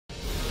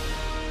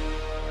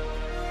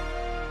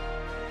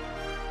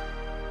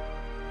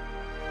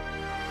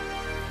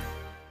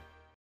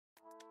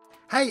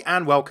Hey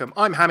and welcome,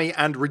 I'm Hammeh,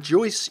 and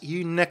rejoice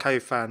you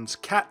Neko fans.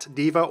 Cat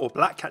D.va, or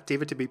Black Cat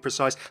D.va to be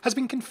precise, has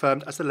been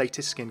confirmed as the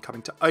latest skin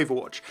coming to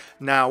Overwatch.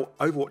 Now,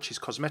 Overwatch's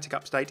Cosmetic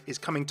update is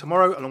coming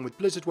tomorrow along with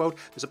Blizzard World.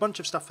 There's a bunch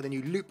of stuff for the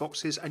new loot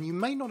boxes, and you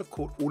may not have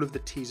caught all of the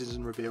teasers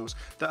and reveals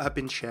that have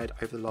been shared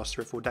over the last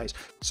 3 or 4 days.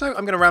 So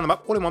I'm going to round them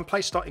up all in one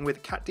place, starting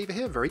with Cat D.va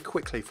here very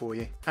quickly for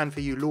you. And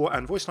for you lore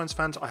and voice lines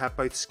fans, I have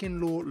both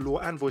skin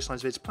lore and voice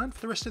lines vids planned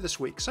for the rest of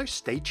this week, so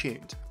stay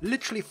tuned.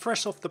 Literally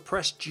fresh off the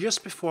press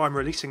just before I'm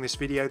releasing this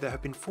video, there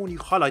have been 4 new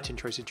highlight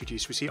intros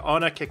introduced. We see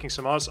Ana kicking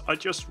some ass. I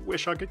just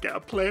wish I could get a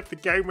play of the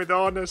game with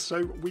Ana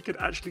so we could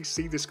actually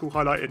see this cool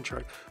highlight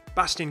intro.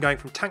 Bastion going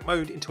from tank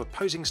mode into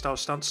opposing style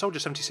stunt, Soldier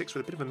 76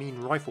 with a bit of a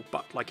mean rifle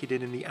butt like he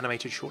did in the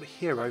animated short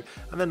Hero,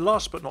 and then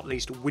last but not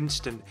least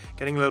Winston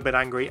getting a little bit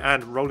angry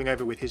and rolling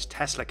over with his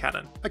Tesla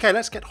cannon. Okay,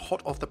 let's get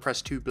hot off the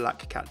press to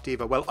Black Cat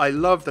D.va. Well, I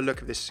love the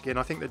look of this skin.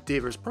 I think that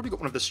D.va has probably got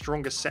one of the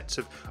strongest sets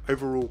of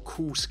overall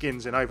cool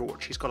skins in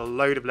Overwatch. He's got a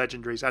load of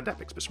legendaries and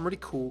epics, but some really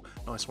cool,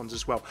 nice ones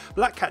as well.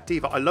 Black Cat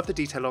D.va, I love the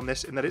detail on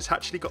this in that it's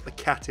actually got the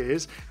cat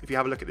ears, if you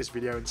have a look at this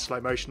video in slow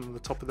motion on the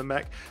top of the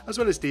mech, as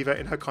well as D.va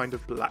in her kind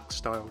of black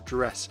style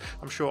dress.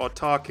 I'm sure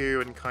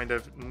Otaku and kind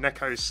of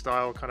Neko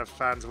style kind of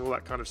fans of all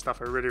that kind of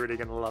stuff are really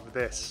going to love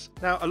this.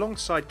 Now,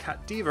 alongside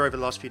Cat D.va over the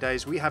last few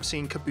days, we have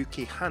seen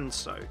Kabuki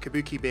Hanzo.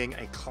 Kabuki being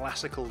a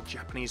classical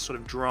Japanese sort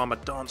of drama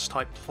dance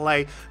type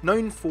play,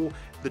 known for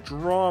the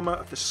drama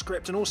of the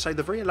script and also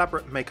the very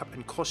elaborate makeup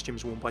and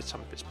costumes worn by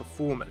some of its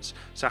performers.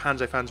 So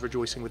Hanzo fans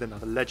rejoicing with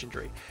another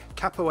legendary.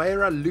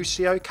 Capoeira,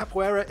 Lucio.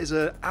 Capoeira is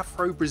an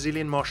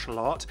Afro-Brazilian martial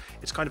art.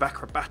 It's kind of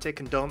acrobatic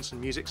and dance and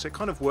music, so it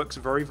kind of works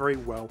very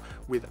well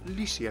with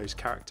Lucio's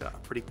character.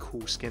 Pretty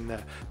cool skin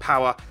there.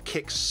 Power,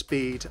 kicks,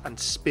 speed, and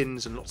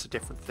spins and lots of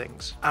different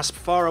things. As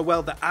for Pharah,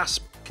 well, the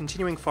Asp,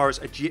 continuing Pharah's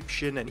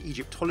Egyptian and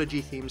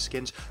Egyptology themed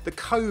skins, the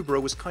cobra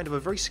was kind of a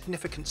very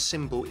significant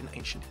symbol in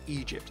ancient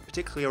Egypt,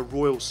 particularly a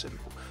royal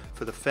symbol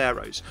for the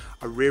pharaohs.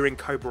 A rearing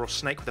cobra or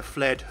snake with a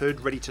flared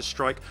hood ready to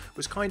strike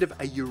was kind of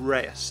a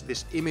uraeus,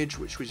 this image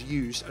which was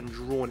used and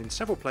drawn in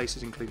several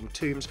places including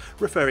tombs,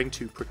 referring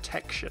to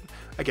protection,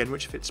 again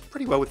which fits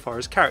pretty well with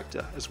Pharah's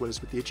character as well as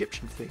with the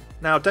Egyptian theme.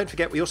 Now don't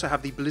forget, we also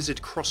have the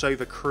Blizzard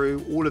crossover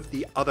crew, all of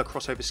the other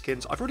crossover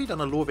skins. I've already done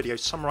a lore video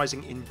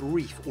summarising in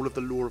brief all of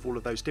the lore of all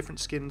of those different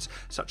skins,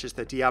 such as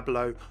the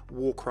Diablo,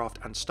 Warcraft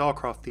and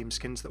Starcraft themed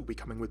skins that will be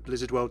coming with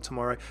Blizzard World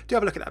tomorrow. Do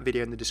have a look at that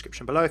video in the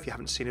description below if you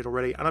haven't seen it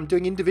already, and I'm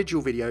doing individual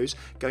videos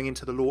going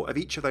into the lore of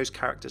each of those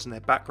characters and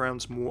their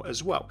backgrounds more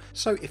as well.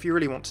 So if you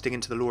really want to dig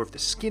into the lore of the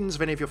skins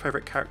of any of your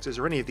favourite characters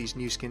or any of these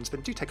new skins, then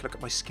do take a look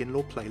at my skin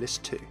lore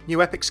playlist too.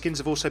 New epic skins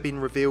have also been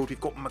revealed.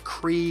 We've got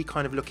McCree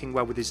kind of looking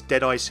well with his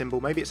Deadeye symbol.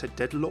 Maybe it's a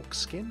Deadlock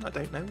skin, I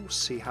don't know, we'll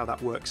see how that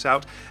works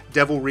out.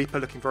 Devil Reaper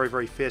looking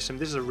very fearsome.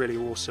 This is a really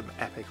awesome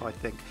epic, I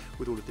think,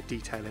 with all of the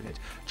detail in it.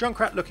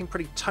 Junkrat looking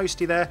pretty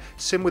toasty there,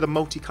 Sim with a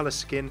multicolour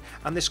skin,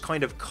 and this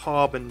kind of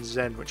carbon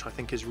zen, which I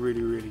think is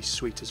really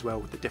sweet as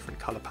well with the different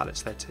colour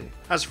palettes there too.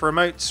 As for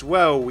emotes,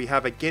 well, we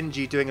have a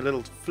Genji doing a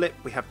little flip,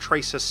 we have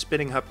Tracer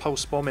spinning her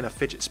pulse bomb in a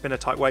fidget spinner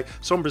type way,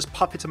 Sombra's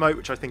puppet emote,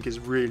 which I think is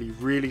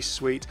really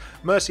sweet,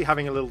 Mercy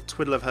having a little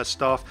twiddle of her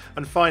staff,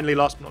 and finally,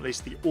 last but not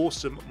least, the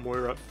awesome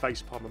Moira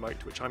facepalm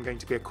emote, which I'm going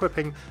to be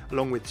equipping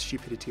along with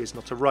Stupidity is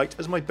Not a Right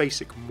as my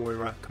basic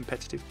Moira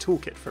competitive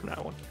toolkit from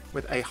now on,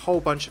 with a whole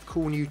bunch of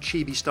cool new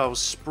chibi style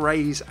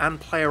sprays and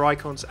player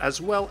icons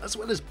as well as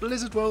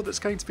Blizzard World that's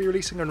going to be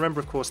releasing. And remember,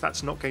 of course,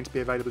 that's not going to be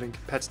available in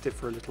competitive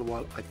for a little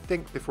while, I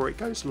think, before it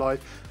goes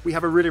live. We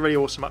have a really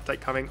awesome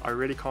update coming. I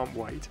really can't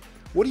wait.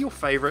 What are your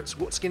favourites?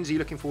 What skins are you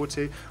looking forward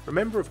to?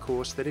 Remember, of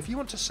course, that if you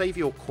want to save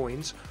your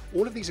coins,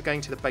 all of these are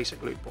going to the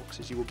basic loot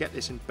boxes. You will get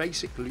this in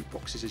basic loot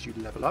boxes as you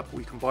level up, or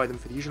you can buy them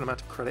for the usual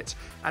amount of credits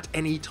at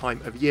any time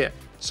of year.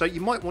 So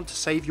you might want to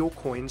save your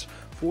coins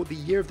for the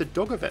Year of the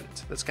Dog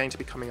event that's going to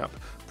be coming up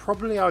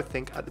probably, I would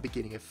think, at the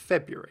beginning of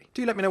February.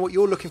 Do let me know what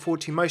you're looking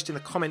forward to most in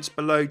the comments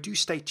below. Do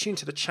stay tuned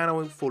to the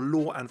channel for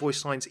lore and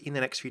voice lines in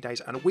the next few days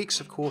and weeks,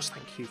 of course.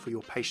 Thank you for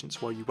your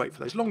patience while you wait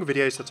for those longer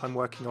videos that I'm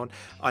working on.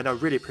 I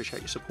really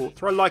appreciate your support.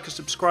 Throw a like or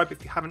subscribe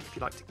if you haven't, if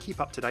you'd like to keep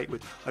up to date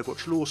with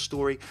Overwatch lore,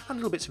 story, and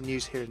little bits of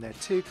news here and there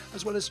too,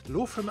 as well as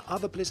lore from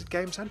other Blizzard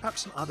games and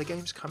perhaps some other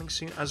games coming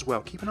soon as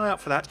well. Keep an eye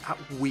out for that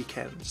at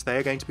weekends. They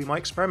are going to be my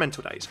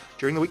experimental days.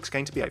 During the week's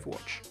going to be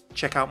Overwatch.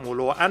 Check out more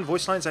lore and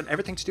voice lines and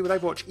everything to do with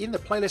Overwatch in the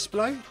playlist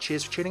below.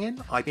 Cheers for tuning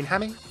in. I've been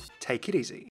Hammeh. Take it easy.